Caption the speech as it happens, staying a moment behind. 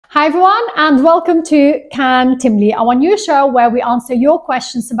Hi everyone, and welcome to Can Timly, our new show where we answer your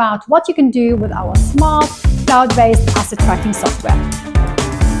questions about what you can do with our smart, cloud-based asset tracking software.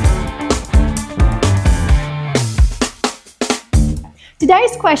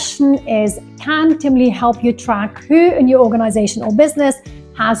 Today's question is, can Timly help you track who in your organization or business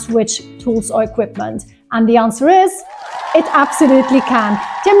has which tools or equipment? And the answer is, it absolutely can.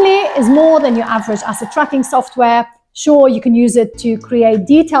 Timly is more than your average asset tracking software. Sure, you can use it to create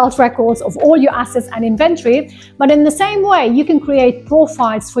detailed records of all your assets and inventory, but in the same way, you can create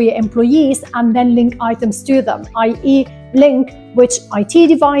profiles for your employees and then link items to them, i.e. link which IT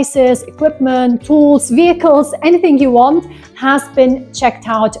devices, equipment, tools, vehicles, anything you want has been checked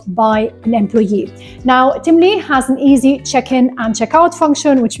out by an employee. Now, Timly has an easy check-in and check-out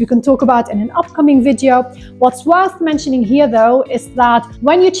function, which we can talk about in an upcoming video. What's worth mentioning here, though, is that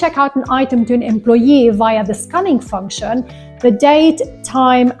when you check out an item to an employee via the scanning function, the date,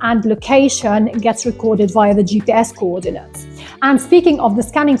 time, and location gets recorded via the GPS coordinates. And speaking of the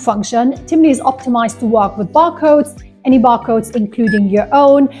scanning function, Timly is optimized to work with barcodes, any barcodes including your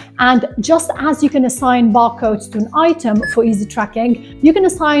own, and just as you can assign barcodes to an item for easy tracking, you can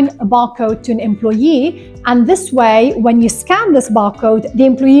assign a barcode to an employee, and this way when you scan this barcode, the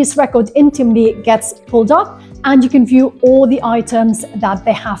employee's record in Timly gets pulled up and you can view all the items that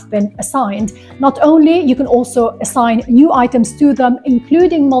they have been assigned. Not only, you can also assign new items to them,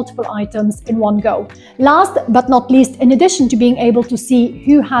 including multiple items in one go. Last but not least, in addition to being able to see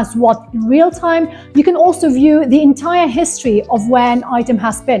who has what in real time, you can also view the entire history of where an item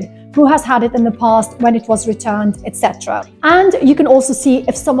has been, who has had it in the past, when it was returned, etc. And you can also see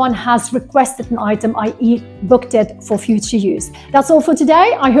if someone has requested an item, i.e. booked it for future use. That's all for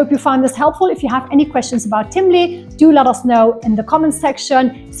today. I hope you found this helpful. If you have any questions about Timly, do let us know in the comments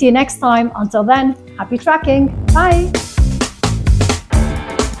section. See you next time. Until then, happy tracking. Bye.